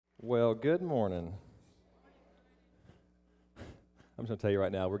Well, good morning. I'm just going to tell you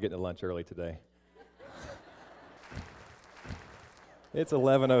right now, we're getting to lunch early today. It's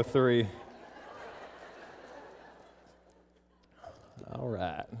 11:03. All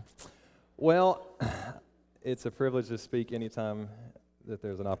right. Well, it's a privilege to speak anytime that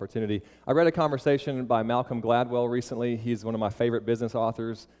there's an opportunity. I read a conversation by Malcolm Gladwell recently. He's one of my favorite business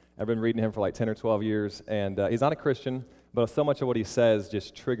authors. I've been reading him for like 10 or 12 years, and he's not a Christian, but so much of what he says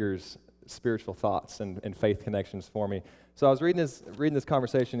just triggers spiritual thoughts and faith connections for me. So I was reading this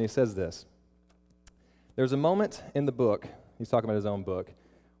conversation, and he says this. There's a moment in the book, he's talking about his own book,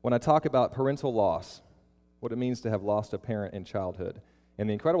 when I talk about parental loss, what it means to have lost a parent in childhood. And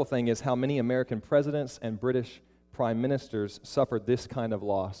the incredible thing is how many American presidents and British prime ministers suffered this kind of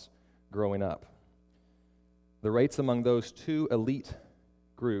loss growing up. The rates among those two elite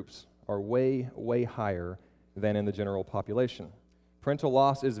groups are way, way higher than in the general population. Parental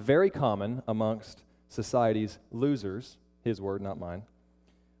loss is very common amongst society's losers, his word, not mine,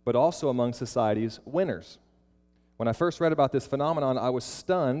 but also among society's winners. When I first read about this phenomenon, I was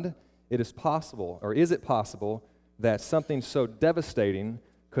stunned. Is it possible that something so devastating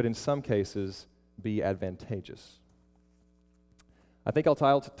could in some cases be advantageous? I think I'll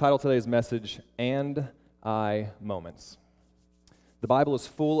title today's message, And I Moments. The Bible is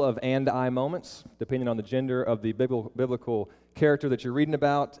full of and I moments, depending on the gender of the biblical character that you're reading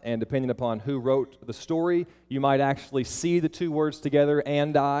about, and depending upon who wrote the story, you might actually see the two words together,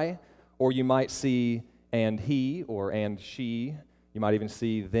 and I, or you might see and he, or and she. You might even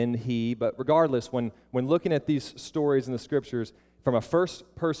see then he. But regardless, when looking at these stories in the Scriptures, from a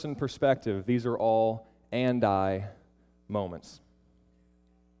first-person perspective, these are all and I moments.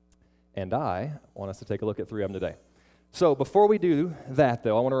 And I want us to take a look at three of them today. So before we do that,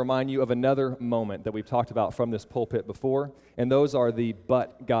 though, I want to remind you of another moment that we've talked about from this pulpit before, and those are the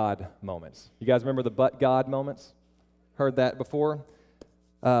but God moments. You guys remember the but God moments? Heard that before?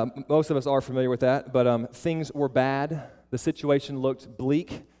 Most of us are familiar with that, but things were bad. The situation looked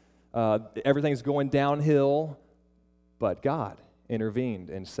bleak. Everything's going downhill, but God intervened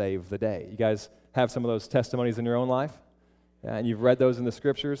and saved the day. You guys have some of those testimonies in your own life? And you've read those in the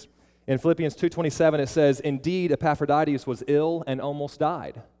Scriptures? In Philippians 2:27, it says, "Indeed, Epaphroditus was ill and almost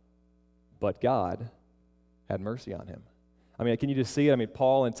died, but God had mercy on him." I mean, can you just see it? I mean,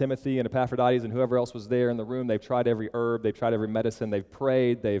 Paul and Timothy and Epaphroditus and whoever else was there in the room, they've tried every herb, they've tried every medicine, they've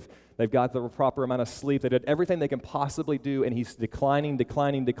prayed, they've got the proper amount of sleep, they did everything they can possibly do, and he's declining,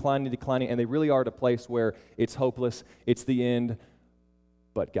 and they really are at a place where it's hopeless, it's the end,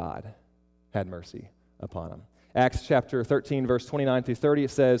 but God had mercy upon him. Acts chapter 13, verse 29 through 30,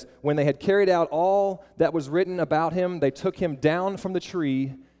 it says, "When they had carried out all that was written about him, they took him down from the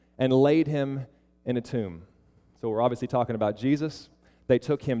tree and laid him in a tomb." So we're obviously talking about Jesus. They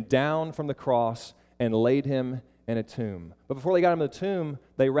took him down from the cross and laid him in a tomb. But before they got him in the tomb,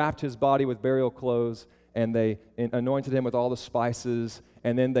 they wrapped his body with burial clothes, and they anointed him with all the spices,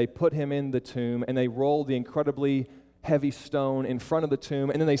 and then they put him in the tomb, and they rolled the incredibly heavy stone in front of the tomb,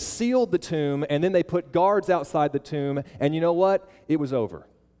 and then they sealed the tomb, and then they put guards outside the tomb, and you know what? It was over.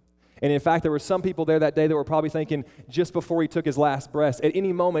 And in fact, there were some people there that day that were probably thinking just before he took his last breath, at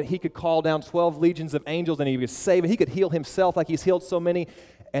any moment he could call down 12 legions of angels and he would save, and he could heal himself like he's healed so many,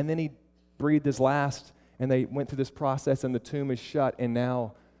 and then he breathed his last, and they went through this process, and the tomb is shut, and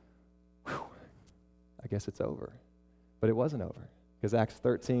now, I guess it's over. But it wasn't over. Because Acts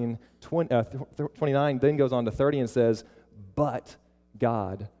 29 then goes on to 30 and says, "But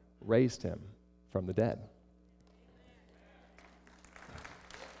God raised him from the dead."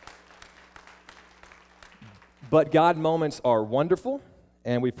 But God moments are wonderful,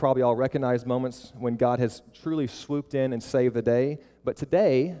 and we've probably all recognized moments when God has truly swooped in and saved the day. But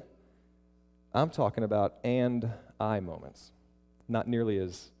today, I'm talking about and I moments. Not nearly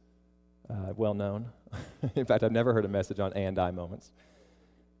as well known. In fact, I've never heard a message on and I moments.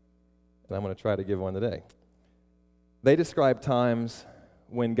 And I'm going to try to give one today. They describe times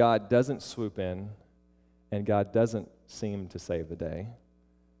when God doesn't swoop in and God doesn't seem to save the day.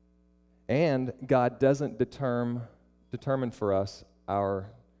 And God doesn't determine for us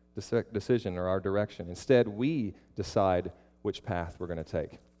our decision or our direction. Instead, we decide which path we're going to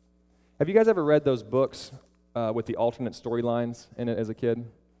take. Have you guys ever read those books with the alternate storylines in it as a kid?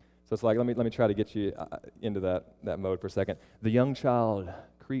 So it's like, let me try to get you into that mode for a second. The young child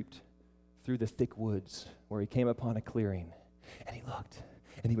creeped through the thick woods where he came upon a clearing, and he looked,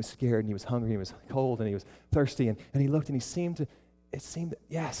 and he was scared, and he was hungry, and he was cold, and he was thirsty, and he looked, and it seemed,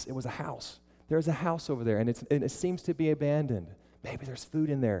 yes, it was a house. There's a house over there, and it seems to be abandoned. Maybe there's food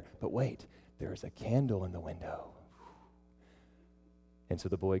in there, but wait, there's a candle in the window. And so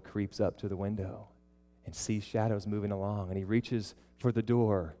the boy creeps up to the window and sees shadows moving along, and he reaches for the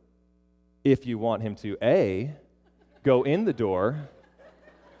door. If you want him to, A, go in the door,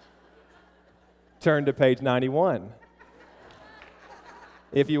 turn to page 91.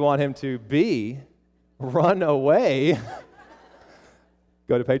 If you want him to, B, run away,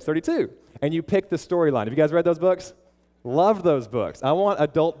 go to page 32. And you pick the storyline. Have you guys read those books? Love those books. I want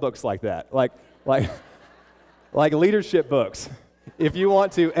adult books like that, like leadership books. If you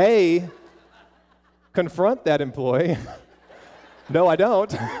want to, A, confront that employee. No, I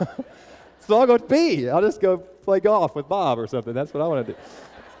don't. So I'll go with B. I'll just go play golf with Bob or something. That's what I want to do.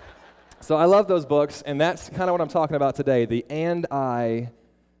 So I love those books, and that's kind of what I'm talking about today, the and I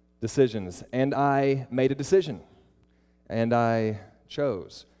decisions. And I made a decision, and I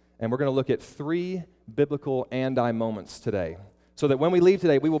chose. And we're going to look at 3 biblical and I moments today, so that when we leave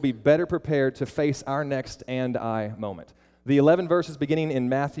today, we will be better prepared to face our next and I moment. The 11 verses beginning in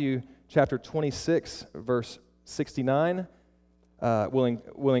Matthew chapter 26, verse 69,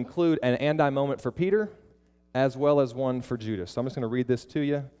 will include an and I moment for Peter, as well as one for Judas. So I'm just going to read this to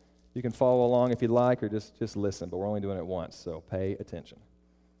you. You can follow along if you'd like, or just listen, but we're only doing it once, so pay attention.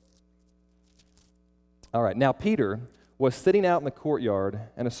 All right, now Peter was sitting out in the courtyard,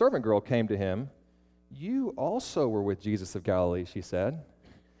 and a servant girl came to him. You also were with Jesus of Galilee, she said.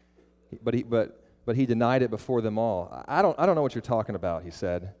 But he denied it before them all. I don't know what you're talking about, he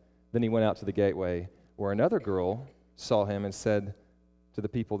said. Then he went out to the gateway, where another girl saw him and said to the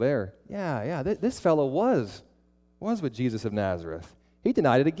people there, this fellow was with Jesus of Nazareth. He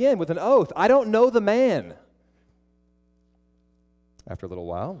denied it again with an oath. I don't know the man. After a little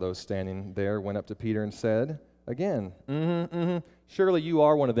while, those standing there went up to Peter and said again, surely you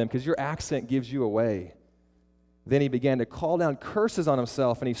are one of them, because your accent gives you away. Then he began to call down curses on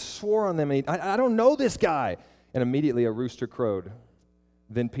himself, and he swore on them, and I don't know this guy. And immediately a rooster crowed.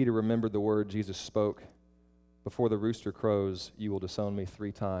 Then Peter remembered the word Jesus spoke, before the rooster crows, you will disown me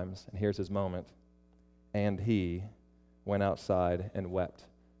 3 times. And here's his moment. And he went outside and wept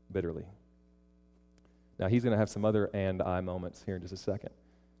bitterly. Now he's going to have some other and I moments here in just a second.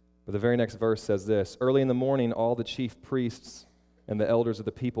 But the very next verse says this: early in the morning, all the chief priests and the elders of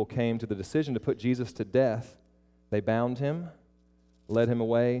the people came to the decision to put Jesus to death. They bound him, led him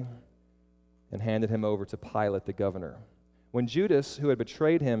away, and handed him over to Pilate the governor. When Judas, who had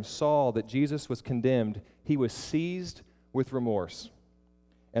betrayed him, saw that Jesus was condemned, he was seized with remorse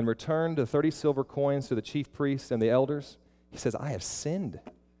and returned the 30 silver coins to the chief priests and the elders. He says, I have sinned,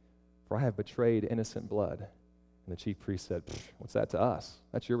 for I have betrayed innocent blood. And the chief priest said, what's that to us?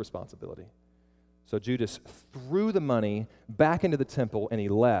 That's your responsibility. So Judas threw the money back into the temple, and he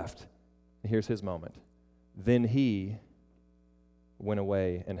left. And here's his moment. Then he went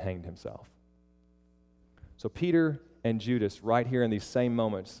away and hanged himself. So Peter and Judas, right here in these same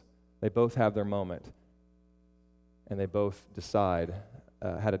moments, they both have their moment. And they both decide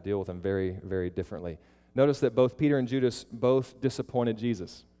how to deal with them very, very differently. Notice that both Peter and Judas both disappointed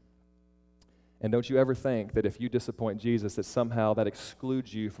Jesus. And don't you ever think that if you disappoint Jesus, that somehow that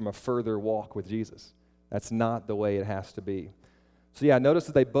excludes you from a further walk with Jesus. That's not the way it has to be. So notice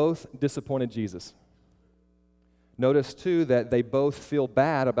that they both disappointed Jesus. Notice, too, that they both feel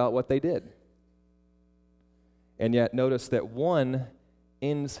bad about what they did. And yet notice that one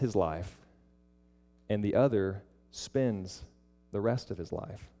ends his life and the other spends the rest of his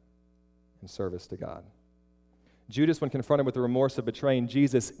life in service to God. Judas, when confronted with the remorse of betraying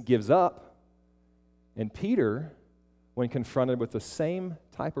Jesus, gives up. And Peter, when confronted with the same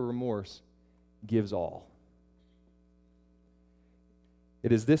type of remorse, gives all.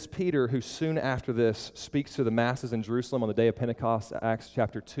 It is this Peter who soon after this speaks to the masses in Jerusalem on the day of Pentecost, Acts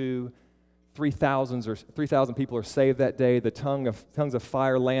chapter 2. 3,000 people are saved that day. The tongues of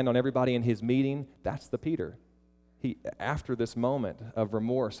fire land on everybody in his meeting. That's the Peter. He, after this moment of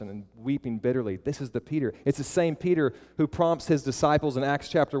remorse and weeping bitterly, this is the Peter. It's the same Peter who prompts his disciples in Acts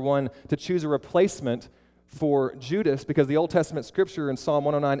chapter 1 to choose a replacement for Judas, because the Old Testament scripture in Psalm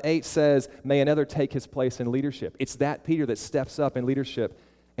 109:8 says, may another take his place in leadership. It's that Peter that steps up in leadership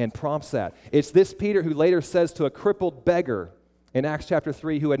and prompts that. It's this Peter who later says to a crippled beggar in Acts chapter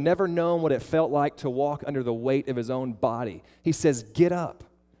 3, who had never known what it felt like to walk under the weight of his own body, he says, get up.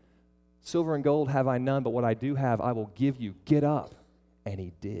 Silver and gold have I none, but what I do have I will give you. Get up. And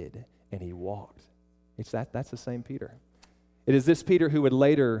he did, and he walked. That's the same Peter. It is this Peter who would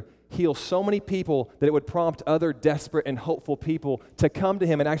later heal so many people that it would prompt other desperate and hopeful people to come to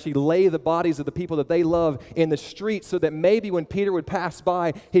him and actually lay the bodies of the people that they love in the street, so that maybe when Peter would pass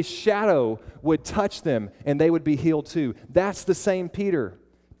by, his shadow would touch them and they would be healed too. That's the same Peter.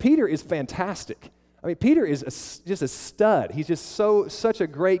 Peter is fantastic. I mean, Peter is just a stud. He's just such a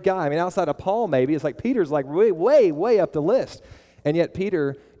great guy. I mean, outside of Paul, maybe, it's like Peter's like way, way, way up the list. And yet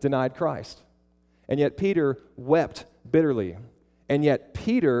Peter denied Christ. And yet Peter wept bitterly. And yet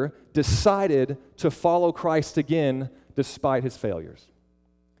Peter decided to follow Christ again despite his failures.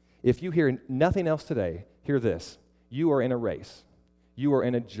 If you hear nothing else today, hear this. You are in a race. You are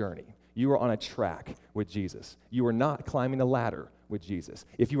in a journey. You are on a track with Jesus. You are not climbing a ladder with Jesus.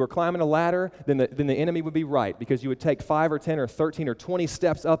 If you were climbing a ladder, then the enemy would be right, because you would take 5 or 10 or 13 or 20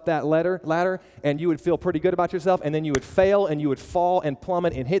 steps up that ladder, and you would feel pretty good about yourself, and then you would fail, and you would fall and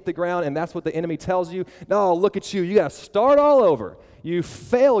plummet and hit the ground, and that's what the enemy tells you. No, look at you. You got to start all over. You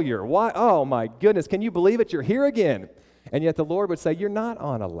failure. Why? Oh, my goodness. Can you believe it? You're here again. And yet the Lord would say, you're not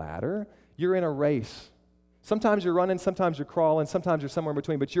on a ladder. You're in a race. Sometimes you're running, sometimes you're crawling, sometimes you're somewhere in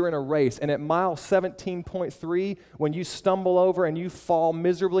between, but you're in a race. And at mile 17.3, when you stumble over and you fall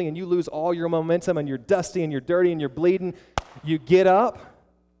miserably and you lose all your momentum and you're dusty and you're dirty and you're bleeding, you get up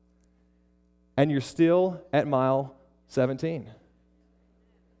and you're still at mile 17.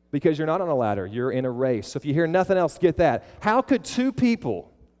 Because you're not on a ladder, you're in a race. So if you hear nothing else, get that. How could two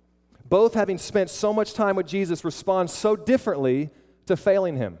people, both having spent so much time with Jesus, respond so differently to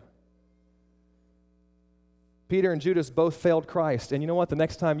failing him? Peter and Judas both failed Christ. And you know what? The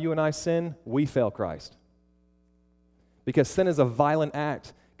next time you and I sin, we fail Christ. Because sin is a violent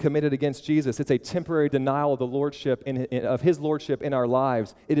act committed against Jesus. It's a temporary denial of the lordship of his lordship in our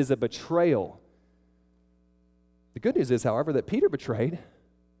lives. It is a betrayal. The good news is, however, that Peter betrayed,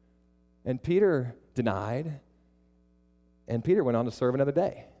 and Peter denied, and Peter went on to serve another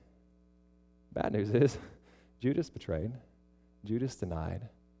day. Bad news is, Judas betrayed, Judas denied,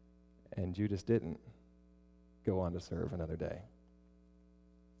 and Judas didn't go on to serve another day.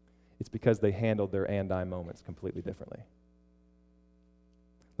 It's because they handled their and I moments completely differently.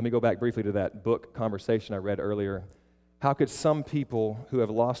 Let me go back briefly to that book conversation I read earlier. How could some people who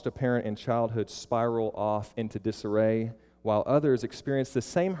have lost a parent in childhood spiral off into disarray, while others experience the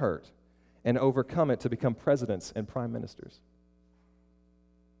same hurt and overcome it to become presidents and prime ministers?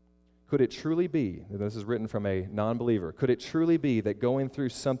 Could it truly be, and this is written from a non-believer, could it truly be that going through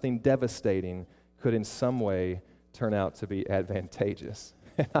something devastating could in some way turn out to be advantageous?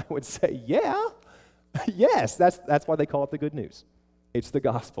 And I would say, yeah, yes, that's why they call it the good news. It's the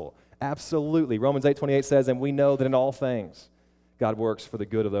gospel. Absolutely. Romans 8:28 says, and we know that in all things God works for the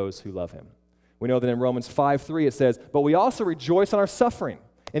good of those who love him. We know that in Romans 5:3 it says, but we also rejoice in our suffering.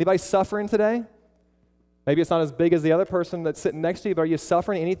 Anybody suffering today? Maybe it's not as big as the other person that's sitting next to you, but are you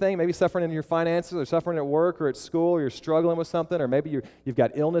suffering anything? Maybe suffering in your finances, or suffering at work or at school, or you're struggling with something, or maybe you've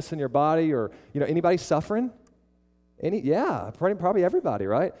got illness in your body, or anybody suffering? Probably everybody,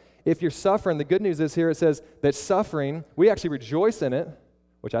 right? If you're suffering, the good news is here it says that suffering, we actually rejoice in it,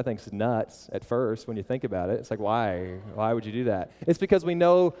 which I think is nuts at first when you think about it. It's like, why? Why would you do that? It's because we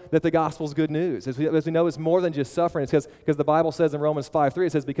know that the gospel is good news. As we know it's more than just suffering. It's because the Bible says in Romans 5:3,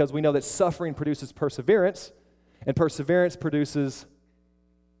 it says, because we know that suffering produces perseverance, and perseverance produces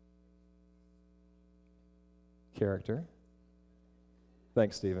character.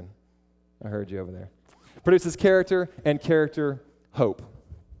 Thanks, Stephen. I heard you over there. Produces character, and character, hope.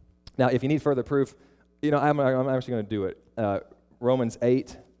 Now, if you need further proof, I'm actually going to do it. Romans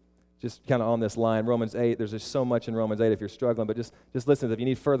 8, just kind of on this line, Romans 8, there's just so much in Romans 8 if you're struggling, but just listen. If you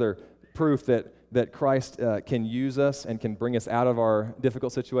need further proof that Christ can use us and can bring us out of our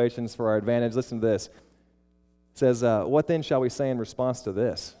difficult situations for our advantage, listen to this. It says, what then shall we say in response to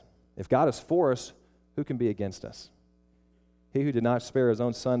this? If God is for us, who can be against us? He who did not spare his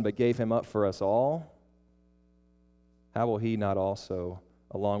own son but gave him up for us all, how will he not also,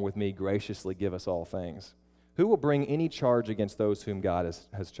 along with me, graciously give us all things? Who will bring any charge against those whom God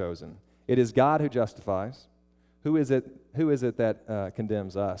has chosen? It is God who justifies. Who is it that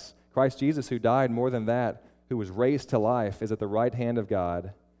condemns us? Christ Jesus, who died, more than that, who was raised to life, is at the right hand of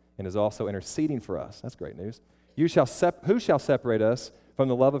God and is also interceding for us. That's great news. Who shall separate us from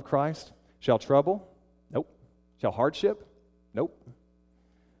the love of Christ? Shall trouble? Nope. Shall hardship? Nope.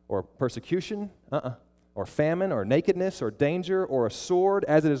 Or persecution? Or famine, or nakedness, or danger, or a sword,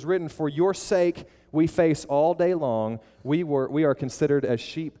 as it is written, for your sake we face all day long. We are considered as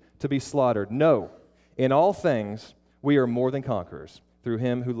sheep to be slaughtered. No, in all things we are more than conquerors through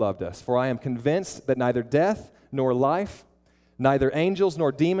him who loved us. For I am convinced that neither death nor life, neither angels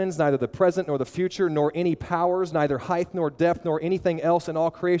nor demons, neither the present nor the future, nor any powers, neither height nor depth, nor anything else in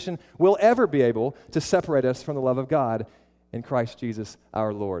all creation will ever be able to separate us from the love of God in Christ Jesus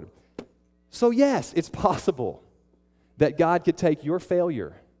our Lord. So yes, it's possible that God could take your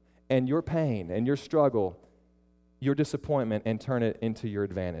failure and your pain and your struggle, your disappointment, and turn it into your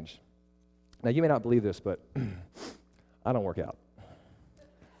advantage. Now, you may not believe this, but I don't work out.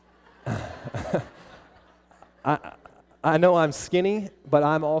 I know I'm skinny, but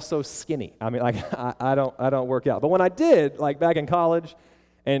I'm also skinny. I mean, like, I don't work out. But when I did, like back in college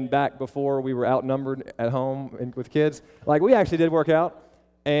and back before we were outnumbered at home and with kids, like we actually did work out,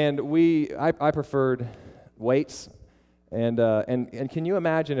 and I preferred weights. And can you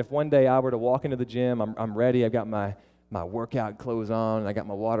imagine if one day I were to walk into the gym, I'm ready, I've got my workout clothes on, I got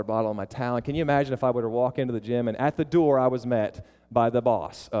my water bottle and my towel. Can you imagine if I were to walk into the gym and at the door I was met by the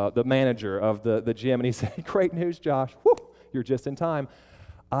boss, the manager of the gym, and he said, "Great news, Josh. Whew, you're just in time.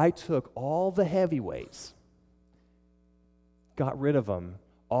 I took all the heavy weights, got rid of them.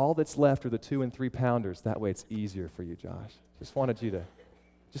 All that's left are the 2 and 3 pounders. That way it's easier for you, Josh. Just wanted you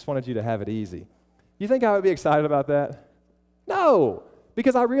to have it easy." You think I would be excited about that? No,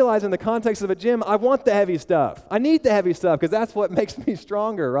 because I realize in the context of a gym, I want the heavy stuff. I need the heavy stuff because that's what makes me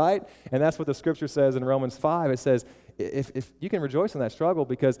stronger, right? And that's what the scripture says in Romans 5. It says, if you can rejoice in that struggle,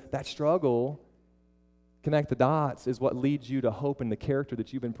 because that struggle, connect the dots, is what leads you to hope in the character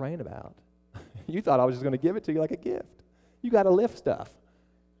that you've been praying about. You thought I was just going to give it to you like a gift. You got to lift stuff.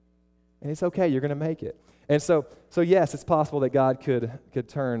 And it's okay, you're going to make it. And so yes, it's possible that God could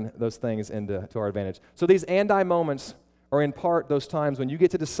turn those things to our advantage. So these and-I moments are in part those times when you get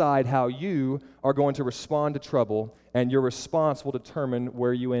to decide how you are going to respond to trouble, and your response will determine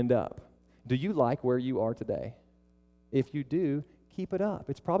where you end up. Do you like where you are today? If you do, keep it up.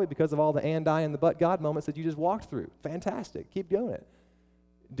 It's probably because of all the and I and the but God moments that you just walked through. Fantastic. Keep doing it.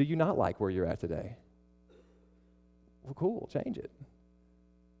 Do you not like where you're at today? Well, cool. Change it.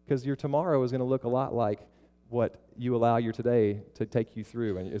 Because your tomorrow is going to look a lot like what you allow your today to take you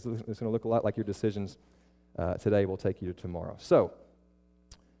through, and it's going to look a lot like your decisions today will take you to tomorrow. So,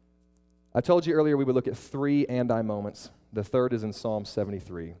 I told you earlier we would look at 3 and I moments. The third is in Psalm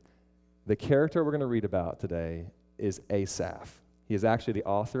 73. The character we're going to read about today is Asaph. He is actually the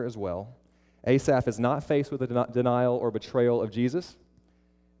author as well. Asaph is not faced with the denial or betrayal of Jesus.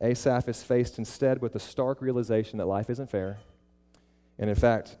 Asaph is faced instead with the stark realization that life isn't fair. And in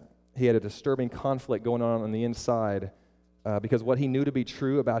fact, he had a disturbing conflict going on the inside because what he knew to be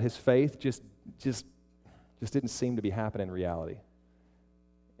true about his faith just didn't seem to be happening in reality.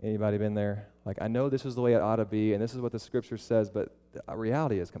 Anybody been there? Like, I know this is the way it ought to be, and this is what the scripture says, but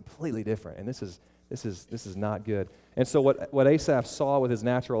reality is completely different, and this is not good. And so what Asaph saw with his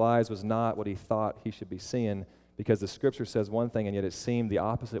natural eyes was not what he thought he should be seeing, because the scripture says one thing, and yet it seemed the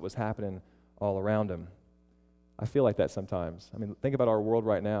opposite was happening all around him. I feel like that sometimes. I mean, think about our world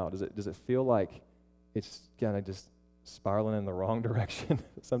right now. Does it feel like it's kind of just spiraling in the wrong direction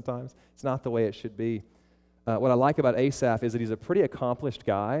sometimes? It's not the way it should be. What I like about Asaph is that he's a pretty accomplished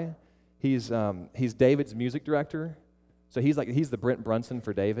guy. He's David's music director, so he's the Brent Brunson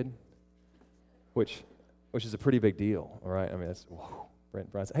for David, which is a pretty big deal. All right, I mean that's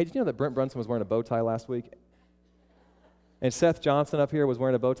Brent Brunson. Hey, did you know that Brent Brunson was wearing a bow tie last week? And Seth Johnson up here was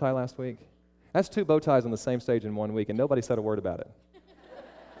wearing a bow tie last week. That's 2 bow ties on the same stage in 1 week, and nobody said a word about it.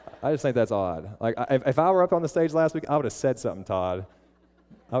 I just think that's odd. Like, if I were up on the stage last week, I would have said something, Todd.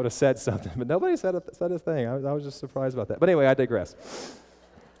 I would have said something, but nobody said a thing. I was just surprised about that. But anyway, I digress.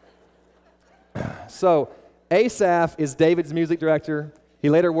 So, Asaph is David's music director. He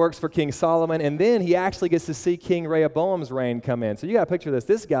later works for King Solomon, and then he actually gets to see King Rehoboam's reign come in. So you got to picture this.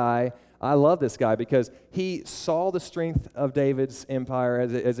 This guy, I love this guy because he saw the strength of David's empire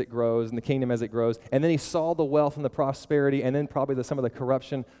as it grows and the kingdom as it grows, and then he saw the wealth and the prosperity, and then probably some of the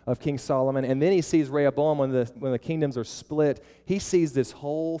corruption of King Solomon, and then he sees Rehoboam when the kingdoms are split. He sees this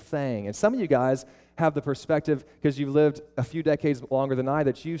whole thing, and some of you guys have the perspective, because you've lived a few decades longer than I,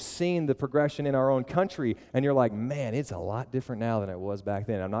 that you've seen the progression in our own country, and you're like, man, it's a lot different now than it was back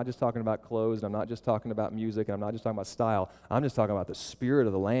then. I'm not just talking about clothes, and I'm not just talking about music, and I'm not just talking about style. I'm just talking about the spirit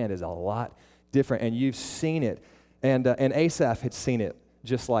of the land is a lot different, and you've seen it. And Asaph had seen it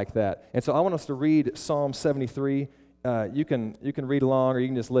just like that. And so I want us to read Psalm 73. You can read along, or you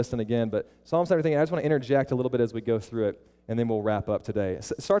can just listen again, but Psalm 73, I just want to interject a little bit as we go through it, and then we'll wrap up today. It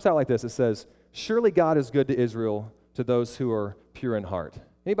starts out like this. It says, "Surely God is good to Israel, to those who are pure in heart."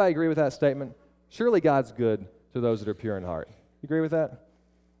 Anybody agree with that statement? Surely God's good to those that are pure in heart. You agree with that?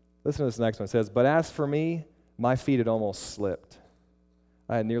 Listen to this next one. It says, "But as for me, my feet had almost slipped.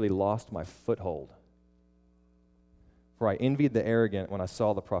 I had nearly lost my foothold. For I envied the arrogant when I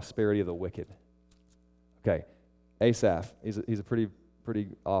saw the prosperity of the wicked." Okay, Asaph, he's a pretty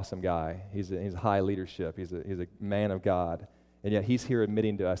awesome guy. He's high leadership. He's a man of God. And yet he's here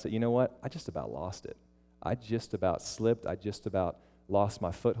admitting to us that, you know what? I just about lost it. I just about slipped. I just about lost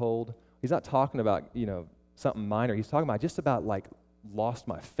my foothold. He's not talking about, something minor. He's talking about I just about lost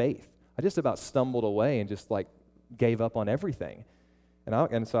my faith. I just about stumbled away and just like gave up on everything.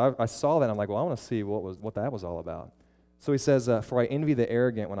 And so I saw that, and I'm like, well, I want to see what that was all about. So he says, for I envy the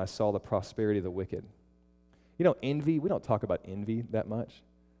arrogant when I saw the prosperity of the wicked. You know, envy, we don't talk about envy that much,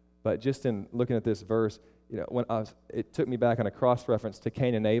 but just in looking at this verse, you know, it took me back on a cross-reference to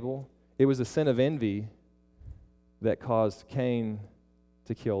Cain and Abel. It was the sin of envy that caused Cain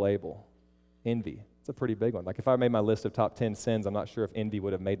to kill Abel. Envy. It's a pretty big one. Like if I made my list of top 10 sins, I'm not sure if envy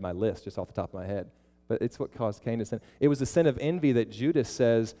would have made my list just off the top of my head. But it's what caused Cain to sin. It was the sin of envy that Judas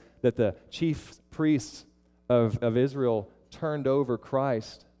says that the chief priests of Israel turned over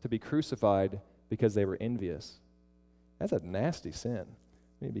Christ to be crucified because they were envious. That's a nasty sin.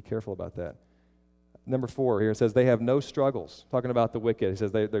 We need to be careful about that. Number 4 here, it says, they have no struggles. Talking about the wicked. It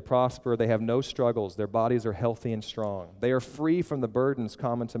says they prosper, they have no struggles. Their bodies are healthy and strong. They are free from the burdens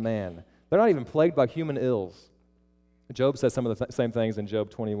common to man. They're not even plagued by human ills. Job says some of the same things in Job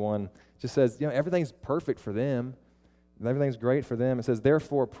 21. It just says, you know, everything's perfect for them. Everything's great for them. It says,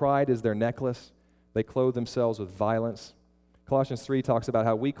 therefore, pride is their necklace. They clothe themselves with violence. Colossians 3 talks about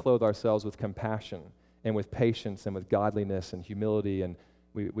how we clothe ourselves with compassion and with patience and with godliness and humility, and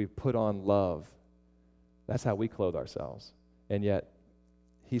we put on love. That's how we clothe ourselves. And yet,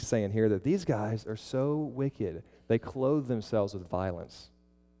 he's saying here that these guys are so wicked. They clothe themselves with violence.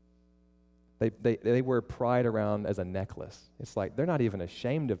 They wear pride around as a necklace. It's like they're not even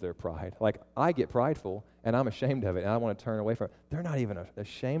ashamed of their pride. Like, I get prideful, and I'm ashamed of it, and I want to turn away from it. They're not even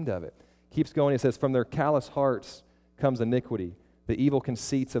ashamed of it. Keeps going, it says, from their callous hearts comes iniquity. The evil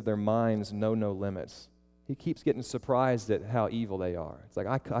conceits of their minds know no limits. He keeps getting surprised at how evil they are. It's like,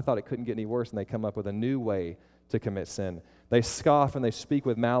 I thought it couldn't get any worse, and they come up with a new way to commit sin. They scoff and they speak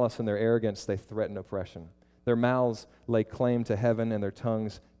with malice, and their arrogance they threaten oppression. Their mouths lay claim to heaven, and their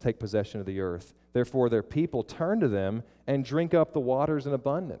tongues take possession of the earth. Therefore, their people turn to them and drink up the waters in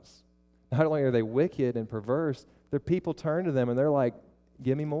abundance. Not only are they wicked and perverse, their people turn to them, and they're like,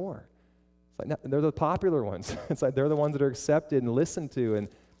 give me more. It's like, they're the popular ones. It's like they're the ones that are accepted and listened to, and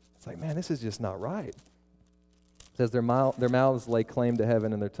it's like, man, this is just not right. It says their mouths lay claim to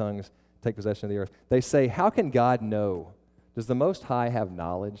heaven, and their tongues take possession of the earth. They say, how can God know? Does the Most High have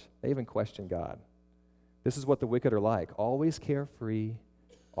knowledge? They even question God. This is what the wicked are like, always carefree,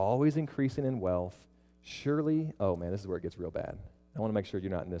 always increasing in wealth. Surely, oh man, this is where it gets real bad. I want to make sure you're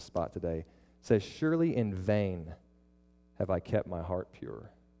not in this spot today. It says, surely in vain have I kept my heart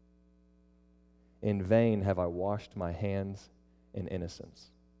pure. In vain have I washed my hands in innocence.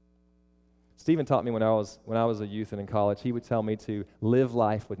 Stephen taught me when I was a youth and in college, he would tell me to live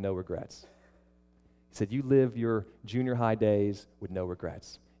life with no regrets. He said, you live your junior high days with no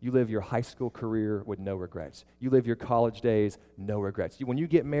regrets. You live your high school career with no regrets. You live your college days, no regrets. When you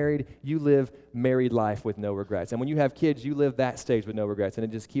get married, you live married life with no regrets. And when you have kids, you live that stage with no regrets. And it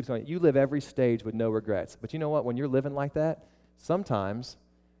just keeps going. You live every stage with no regrets. But you know what? When you're living like that, sometimes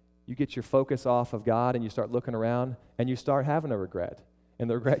you get your focus off of God and you start looking around and you start having a regret. And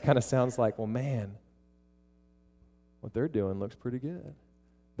the regret kind of sounds like, well, man, what they're doing looks pretty good.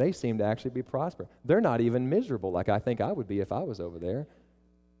 They seem to actually be prosperous. They're not even miserable like I think I would be if I was over there.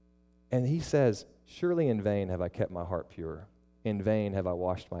 And he says, surely in vain have I kept my heart pure. In vain have I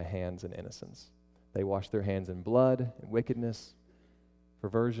washed my hands in innocence. They wash their hands in blood and wickedness,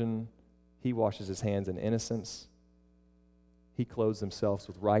 perversion. He washes his hands in innocence. He clothes himself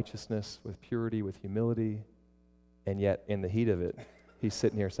with righteousness, with purity, with humility. And yet, in the heat of it, he's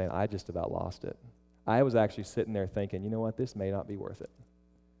sitting here saying, I just about lost it. I was actually sitting there thinking, you know what, this may not be worth it.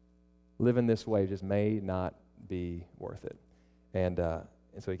 Living this way just may not be worth it. And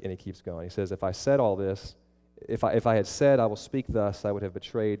so he keeps going. He says, if I said all this, if I had said I will speak thus, I would have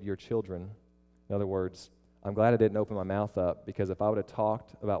betrayed your children. In other words, I'm glad I didn't open my mouth up, because if I would have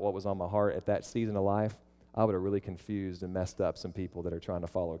talked about what was on my heart at that season of life, I would have really confused and messed up some people that are trying to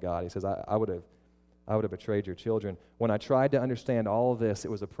follow God. He says, I would have betrayed your children. When I tried to understand all of this,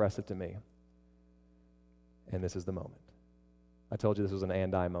 it was oppressive to me. And this is the moment. I told you this was an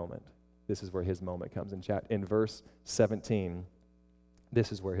and-I moment. This is where his moment comes. In verse 17,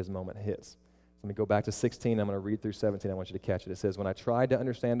 this is where his moment hits. Let me go back to 16. I'm going to read through 17. I want you to catch it. It says, when I tried to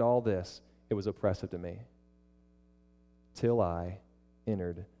understand all this, it was oppressive to me, till I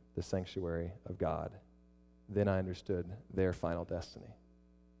entered the sanctuary of God. Then I understood their final destiny.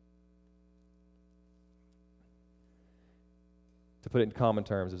 To put it in common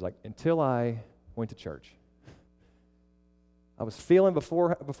terms, it's like, until I went to church, I was feeling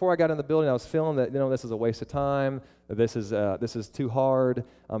before I got in the building, I was feeling that, this is a waste of time, that this is too hard,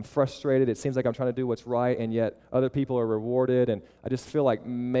 I'm frustrated, it seems like I'm trying to do what's right, and yet other people are rewarded, and I just feel like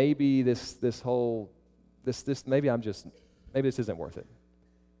maybe maybe this isn't worth it.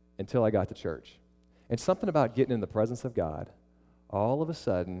 until I got to church. And something about getting in the presence of God, all of a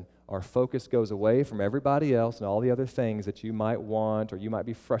sudden, our focus goes away from everybody else and all the other things that you might want or you might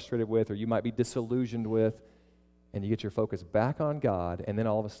be frustrated with or you might be disillusioned with, and you get your focus back on God, and then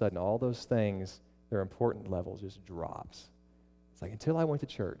all of a sudden, all those things, their important level just drops. It's like, until I went to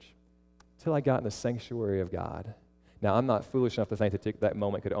church, until I got in the sanctuary of God. Now, I'm not foolish enough to think that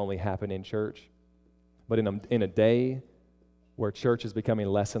moment could only happen in church, but in a day where church is becoming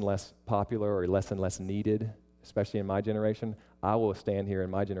less and less popular or less and less needed, especially in my generation, I will stand here in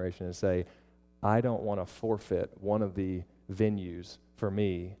my generation and say, I don't want to forfeit one of the venues for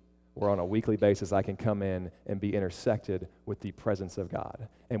me where on a weekly basis I can come in and be intersected with the presence of God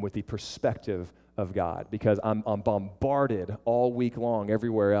and with the perspective of God, because I'm bombarded all week long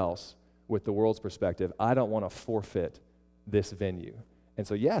everywhere else with the world's perspective. I don't want to forfeit this venue. And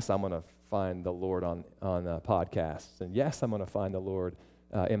so, yes, I'm going to find the Lord on podcasts, and yes, I'm going to find the Lord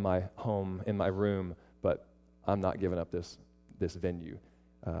in my home, in my room, but I'm not giving up this venue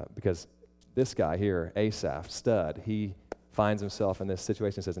because this guy here, Asaph, stud, he finds himself in this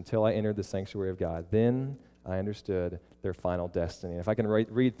situation and says, until I entered the sanctuary of God, then I understood their final destiny. And if I can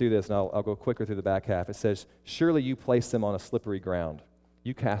read through this, and I'll go quicker through the back half, it says, surely you placed them on a slippery ground.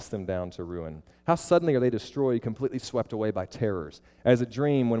 You cast them down to ruin. How suddenly are they destroyed, completely swept away by terrors. As a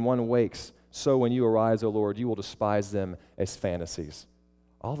dream when one wakes, so when you arise, O Lord, you will despise them as fantasies.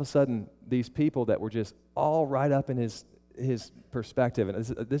 All of a sudden, these people that were just all right up in his perspective,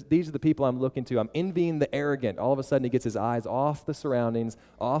 and these are the people I'm looking to. I'm envying the arrogant. All of a sudden, he gets his eyes off the surroundings,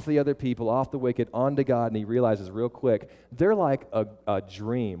 off the other people, off the wicked, onto God, and he realizes real quick, they're like a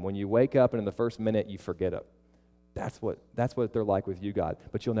dream. When you wake up and in the first minute, you forget it. That's what they're like with you, God,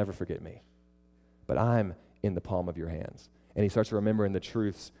 but you'll never forget me. But I'm in the palm of your hands. And he starts remembering the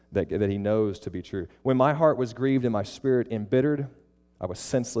truths that he knows to be true. When my heart was grieved and my spirit embittered, I was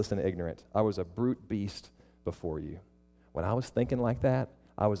senseless and ignorant. I was a brute beast before you. When I was thinking like that,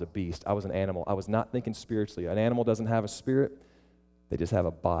 I was a beast. I was an animal. I was not thinking spiritually. An animal doesn't have a spirit. They just have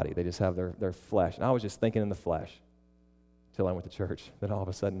a body. They just have their flesh. And I was just thinking in the flesh until I went to church. Then all of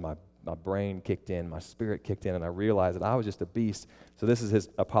a sudden, my brain kicked in, my spirit kicked in, and I realized that I was just a beast. So this is his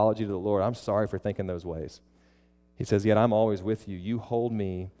apology to the Lord. I'm sorry for thinking those ways. He says, yet I'm always with you. You hold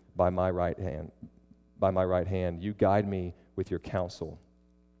me by my right hand. You guide me with your counsel.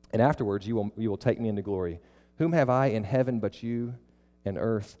 And afterwards, you will take me into glory. Whom have I in heaven but you? And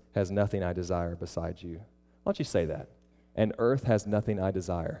earth has nothing I desire besides you. Why don't you say that? And earth has nothing I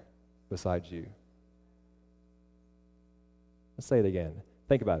desire besides you. Let's say it again.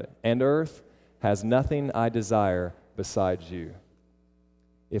 Think about it. And earth has nothing I desire besides you.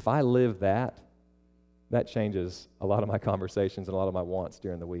 If I live that changes a lot of my conversations and a lot of my wants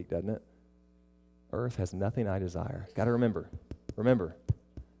during the week, doesn't it? Earth has nothing I desire. Got to remember,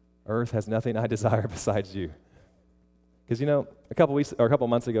 earth has nothing I desire besides you. Because, a couple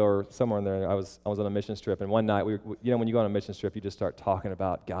months ago or somewhere in there, I was on a mission trip, and one night, when you go on a mission trip, you just start talking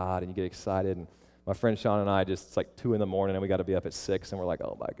about God, and you get excited, and my friend Sean and I it's like 2 a.m, and we got to be up at 6, and we're like,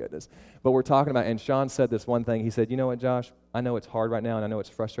 oh my goodness. But we're talking about, and Sean said this one thing. He said, you know what, Josh? I know it's hard right now, and I know it's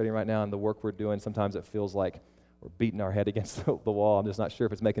frustrating right now, and the work we're doing, sometimes it feels like we're beating our head against the wall. I'm just not sure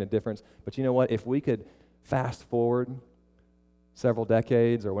if it's making a difference. But you know what? If we could fast forward several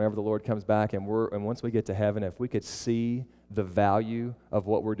decades or whenever the Lord comes back, and once we get to heaven, if we could see the value of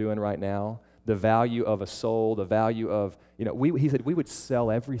what we're doing right now, the value of a soul, the value of, he said we would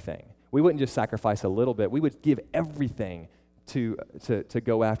sell everything. We wouldn't just sacrifice a little bit. We would give everything to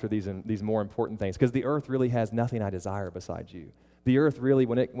go after these more important things, because the earth really has nothing I desire besides you. The earth really,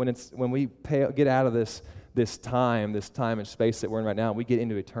 when we get out of this time and space that we're in right now, and we get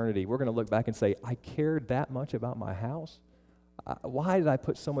into eternity, we're going to look back and say, I cared that much about my house? Why did I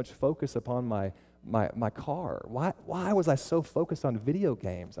put so much focus upon my car? Why was I so focused on video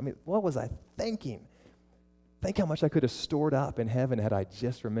games? I mean, what was I thinking? Think how much I could have stored up in heaven had I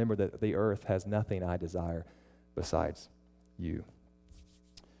just remembered that the earth has nothing I desire besides you.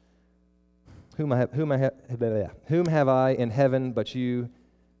 Whom have I in heaven but you?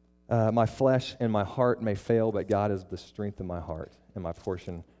 My flesh and my heart may fail, but God is the strength of my heart and my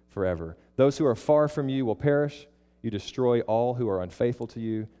portion forever. Those who are far from you will perish. You destroy all who are unfaithful to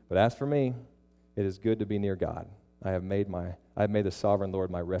you. But as for me, it is good to be near God. I have made the sovereign Lord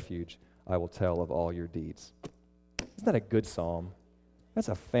my refuge. I will tell of all your deeds. Isn't that a good psalm? That's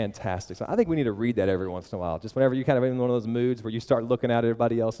a fantastic psalm. I think we need to read that every once in a while. Just whenever you're kind of in one of those moods where you start looking at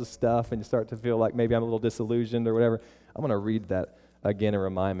everybody else's stuff and you start to feel like maybe I'm a little disillusioned or whatever, I'm going to read that again and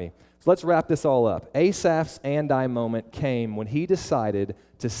remind me. So let's wrap this all up. Asaph's and I moment came when he decided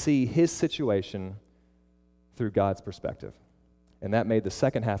to see his situation through God's perspective. And that made the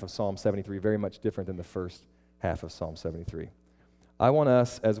second half of Psalm 73 very much different than the first half of Psalm 73. I want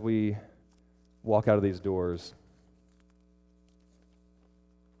us, as we walk out of these doors,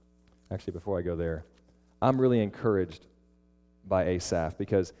 actually, before I go there, I'm really encouraged by Asaph,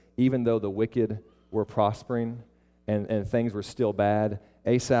 because even though the wicked were prospering and things were still bad,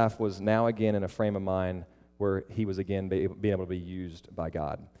 Asaph was now again in a frame of mind where he was again being able to be used by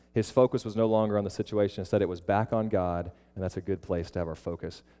God. His focus was no longer on the situation. Instead, it was back on God, and that's a good place to have our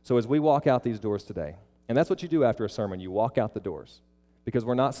focus. So as we walk out these doors today, and that's what you do after a sermon, you walk out the doors, because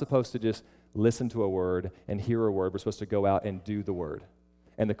we're not supposed to just listen to a word and hear a word. We're supposed to go out and do the word.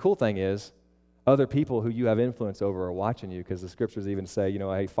 And the cool thing is, other people who you have influence over are watching you, because the scriptures even say,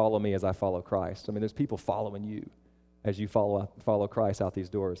 hey, follow me as I follow Christ. I mean, there's people following you as you follow Christ out these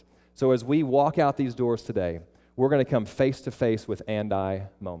doors. So as we walk out these doors today, we're going to come face to face with and I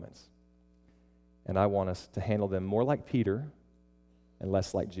moments. And I want us to handle them more like Peter and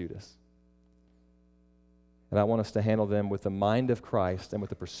less like Judas. And I want us to handle them with the mind of Christ and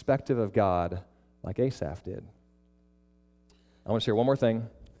with the perspective of God like Asaph did. I want to share one more thing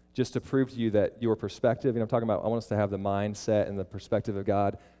just to prove to you that your perspective, I'm talking about, I want us to have the mindset and the perspective of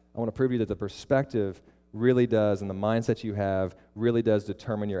God. I want to prove to you that the perspective really does, and the mindset you have really does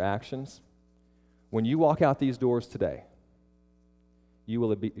determine your actions. When you walk out these doors today, you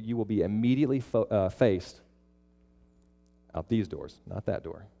will be immediately faced out these doors, not that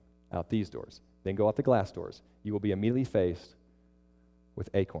door, out these doors. Then go out the glass doors. You will be immediately faced with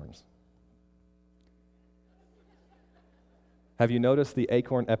acorns. Have you noticed the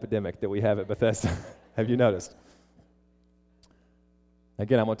acorn epidemic that we have at Bethesda? Have you noticed?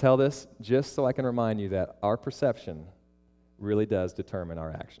 Again, I'm going to tell this just so I can remind you that our perception really does determine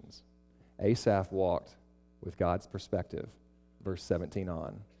our actions. Asaph walked with God's perspective, verse 17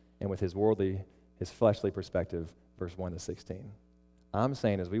 on, and with his fleshly perspective, verse 1 to 16. I'm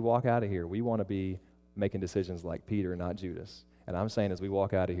saying as we walk out of here, we want to be making decisions like Peter, not Judas. And I'm saying as we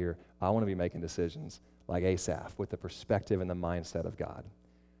walk out of here, I want to be making decisions like Asaph with the perspective and the mindset of God.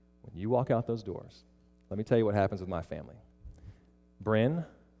 When you walk out those doors, let me tell you what happens with my family. Bryn,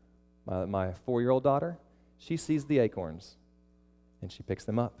 my 4-year-old daughter, she sees the acorns and she picks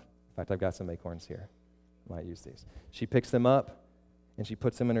them up. In fact, I've got some acorns here. I might use these. She picks them up and she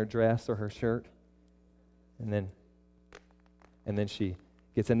puts them in her dress or her shirt, and then she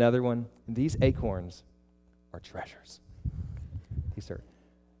gets another one. And these acorns are treasures.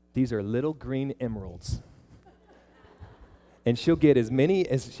 These are little green emeralds. And she'll get as many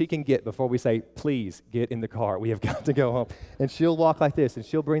as she can get before we say, please get in the car. We have got to go home. And she'll walk like this, and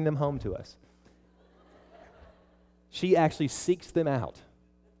she'll bring them home to us. She actually seeks them out.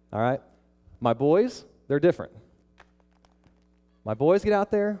 All right? My boys, they're different. My boys get out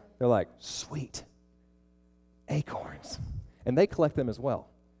there, they're like, sweet, acorns. And they collect them as well.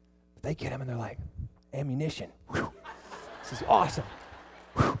 But they get them, and they're like, ammunition. Whew. This is awesome.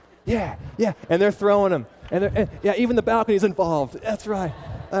 Whew. Yeah. And they're throwing them. And even the balcony's involved. That's right.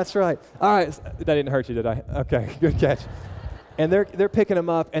 All right. That didn't hurt you, did I? Okay, good catch. And they're picking them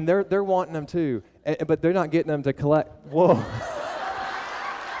up, and they're wanting them too. But they're not getting them to collect. Whoa.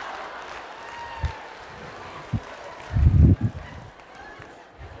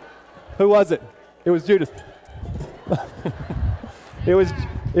 Who was it? It was Judas. It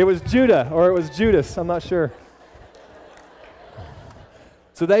was Judah, or it was Judas. I'm not sure.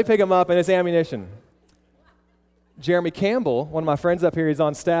 So they pick him up, and it's ammunition. Jeremy Campbell, one of my friends up here, he's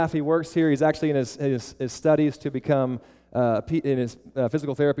on staff. He works here. He's actually in his studies to become, in his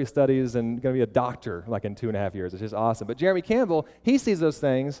physical therapy studies, and going to be a doctor like in 2.5 years. It's just awesome. But Jeremy Campbell, he sees those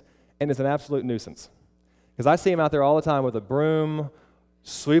things, and it's an absolute nuisance. Because I see him out there all the time with a broom,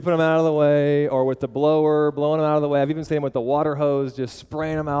 sweeping them out of the way, or with the blower, blowing them out of the way. I've even seen him with the water hose, just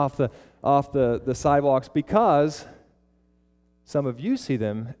spraying them off the sidewalks, because some of you see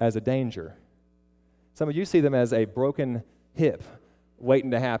them as a danger. Some of you see them as a broken hip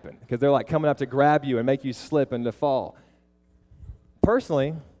waiting to happen, because they're like coming up to grab you and make you slip and to fall.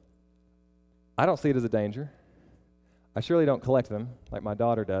 Personally, I don't see it as a danger. I surely don't collect them like my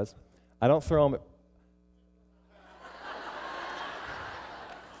daughter does. I don't throw them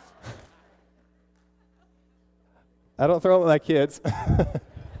I don't throw them at my kids.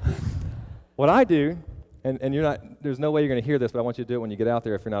 What I do, and there's no way you're going to hear this, but I want you to do it when you get out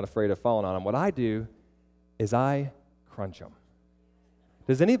there if you're not afraid of falling on them. What I do is I crunch them.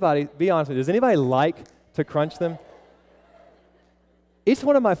 Does anybody, be honest with me, does anybody like to crunch them? It's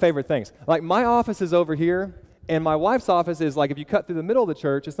one of my favorite things. Like, my office is over here, and my wife's office is like, if you cut through the middle of the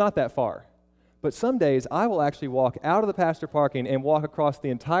church, it's not that far. But some days, I will actually walk out of the pastor parking and walk across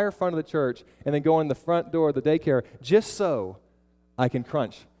the entire front of the church and then go in the front door of the daycare just so I can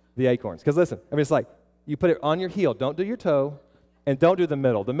crunch the acorns. Because listen, I mean, it's like you put it on your heel. Don't do your toe, and don't do the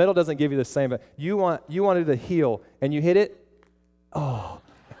middle. The middle doesn't give you the same. But you want to do the heel, and you hit it.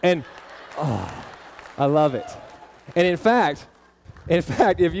 And I love it. And in fact,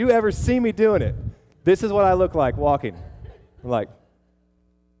 if you ever see me doing it, this is what I look like walking. I'm like.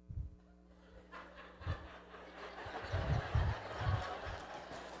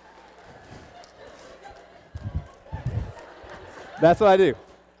 That's what I do.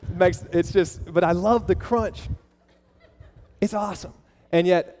 But I love the crunch. It's awesome. And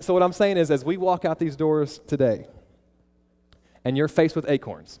yet, so what I'm saying is, as we walk out these doors today, and you're faced with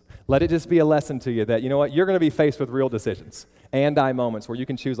acorns, let it just be a lesson to you that, you know what, you're going to be faced with real decisions, and-I moments where you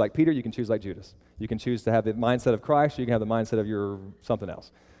can choose like Peter, you can choose like Judas. You can choose to have the mindset of Christ, or you can have the mindset of your something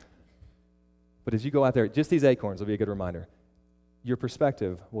else. But as you go out there, just these acorns will be a good reminder. Your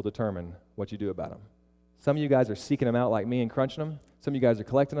perspective will determine what you do about them. Some of you guys are seeking them out like me and crunching them. Some of you guys are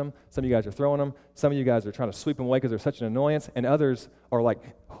collecting them. Some of you guys are throwing them. Some of you guys are trying to sweep them away because they're such an annoyance. And others are like,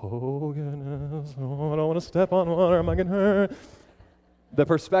 oh, goodness, oh, I don't want to step on water. Am I getting hurt? The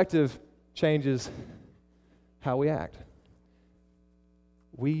perspective changes how we act.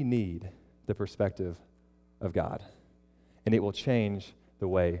 We need the perspective of God, and it will change the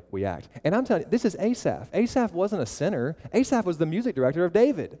way we act. And I'm telling you, this is Asaph. Asaph wasn't a sinner. Asaph was the music director of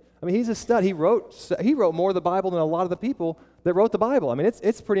David. I mean, he's a stud. He wrote more of the Bible than a lot of the people that wrote the Bible. I mean,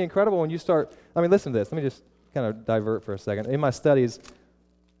 it's pretty incredible when you start. I mean, listen to this. Let me just kind of divert for a second. In my studies,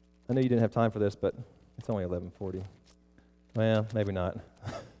 I know you didn't have time for this, but it's only 11:40. Well, maybe not.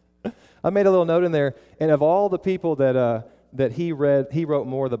 I made a little note in there, and of all the people that he wrote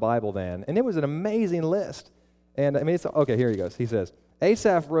more of the Bible than, and it was an amazing list. And I mean, okay, here he goes. He says,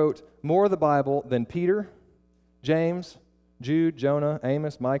 Asaph wrote more of the Bible than Peter, James, Jude, Jonah,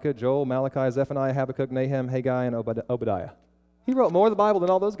 Amos, Micah, Joel, Malachi, Zephaniah, Habakkuk, Nahum, Haggai, and Obadiah. He wrote more of the Bible than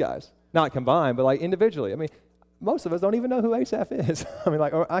all those guys. Not combined, but like individually. I mean, most of us don't even know who Asaph is. I mean,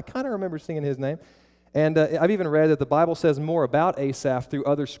 like, I kind of remember singing his name. And I've even read that the Bible says more about Asaph through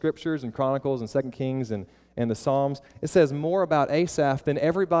other scriptures and Chronicles and 2 Kings and the Psalms. It says more about Asaph than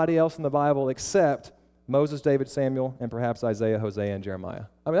everybody else in the Bible except Moses, David, Samuel, and perhaps Isaiah, Hosea, and Jeremiah.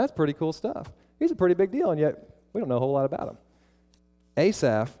 I mean, that's pretty cool stuff. He's a pretty big deal, and yet we don't know a whole lot about him.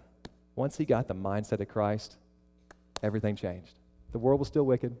 Asaph, once he got the mindset of Christ, everything changed. The world was still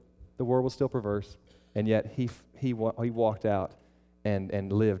wicked. The world was still perverse, and yet he walked out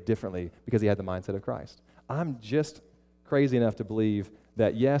and lived differently because he had the mindset of Christ. I'm just crazy enough to believe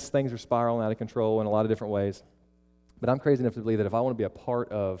that, yes, things are spiraling out of control in a lot of different ways, but I'm crazy enough to believe that if I want to be a part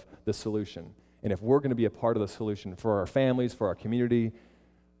of the solution, and if we're going to be a part of the solution for our families, for our community,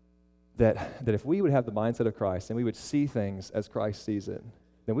 that if we would have the mindset of Christ and we would see things as Christ sees it,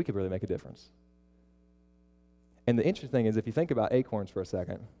 then we could really make a difference. And the interesting thing is, if you think about acorns for a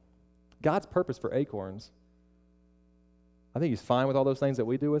second, God's purpose for acorns, I think he's fine with all those things that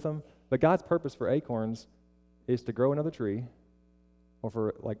we do with them, but God's purpose for acorns is to grow another tree or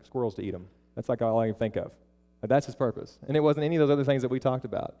for like squirrels to eat them. That's like all I can think of. But that's his purpose. And it wasn't any of those other things that we talked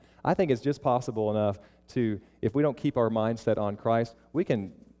about. I think it's just possible enough to, if we don't keep our mindset on Christ, we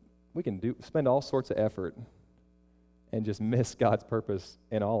can spend all sorts of effort and just miss God's purpose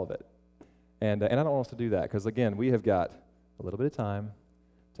in all of it. And I don't want us to do that because, again, we have got a little bit of time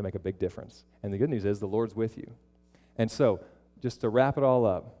to make a big difference. And the good news is the Lord's with you. And so, just to wrap it all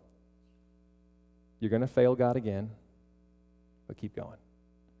up, you're going to fail God again, but keep going.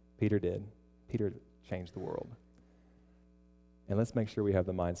 Peter did. Peter changed the world. And let's make sure we have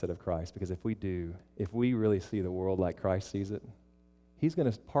the mindset of Christ, because if we do, if we really see the world like Christ sees it, he's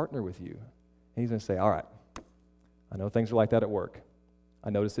going to partner with you. And he's going to say, all right, I know things are like that at work. I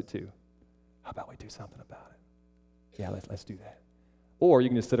notice it too. How about we do something about it? Yeah, let's do that. Or you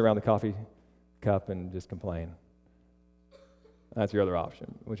can just sit around the coffee cup and just complain. That's your other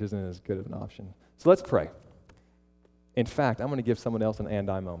option, which isn't as good of an option. So let's pray. In fact, I'm going to give someone else an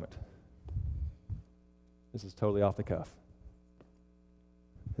and-I moment. This is totally off the cuff.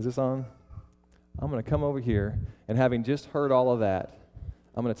 Is this on? I'm going to come over here, and having just heard all of that,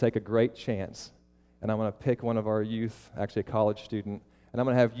 I'm going to take a great chance, and I'm going to pick one of our youth, actually a college student, and I'm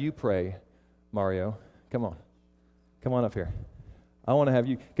going to have you pray, Mario. Come on. Come on up here. I want to have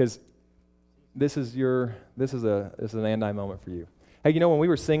you, because this is an and-I moment for you. Hey, you know, when we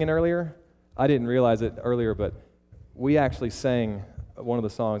were singing earlier, I didn't realize it earlier, but we actually sang one of the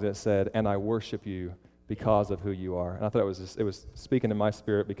songs that said, "And I worship you because of who you are." And I thought it was speaking to my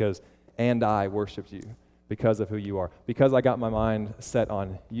spirit, because "and I worshiped you because of who you are." Because I got my mind set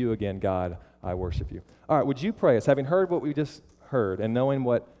on you again, God, I worship you. All right, would you pray us? Having heard what we just heard and knowing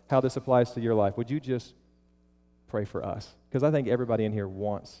how this applies to your life, would you just pray for us? Because I think everybody in here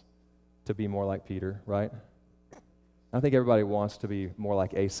wants to be more like Peter, right? I think everybody wants to be more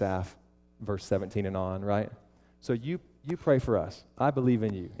like Asaph, verse 17 and on, right? So you pray for us. I believe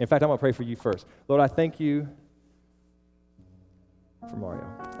in you. In fact, I'm going to pray for you first. Lord, I thank you for Mario.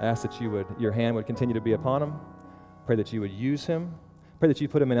 I ask that your hand would continue to be upon him. Pray that you would use him. Pray that you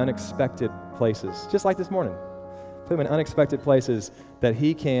put him in unexpected places, just like this morning. Put him in unexpected places that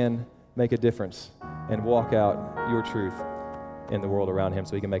he can make a difference and walk out your truth in the world around him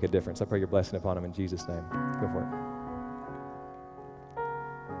so he can make a difference. I pray your blessing upon him in Jesus' name. Go for it.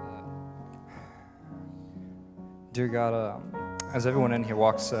 Dear God, as everyone in here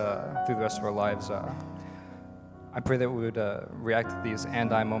walks through the rest of our lives, I pray that we would react to these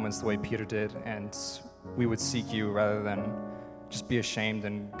and I moments the way Peter did, and we would seek you rather than just be ashamed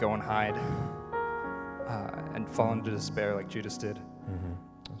and go and hide and fall into despair like Judas did. Mm-hmm.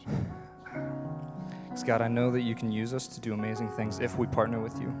 That's right. Because God, I know that you can use us to do amazing things if we partner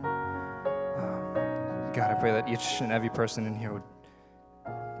with you. God, I pray that each and every person in here would,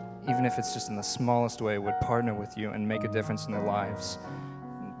 even if it's just in the smallest way, would partner with you and make a difference in their lives.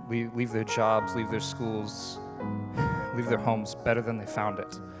 Leave their jobs, leave their schools, leave their homes better than they found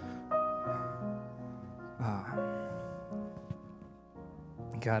it.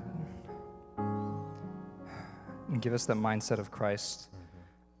 God, give us that mindset of Christ,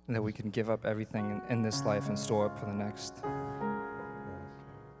 and that we can give up everything in this life and store up for the next.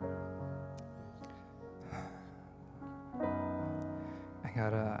 And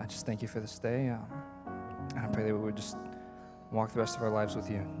God, I just thank you for this day, and I pray that we would just walk the rest of our lives with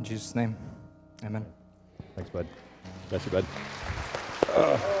you. In Jesus' name, amen. Thanks, bud. Bless you,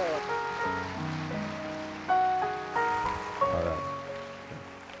 bud.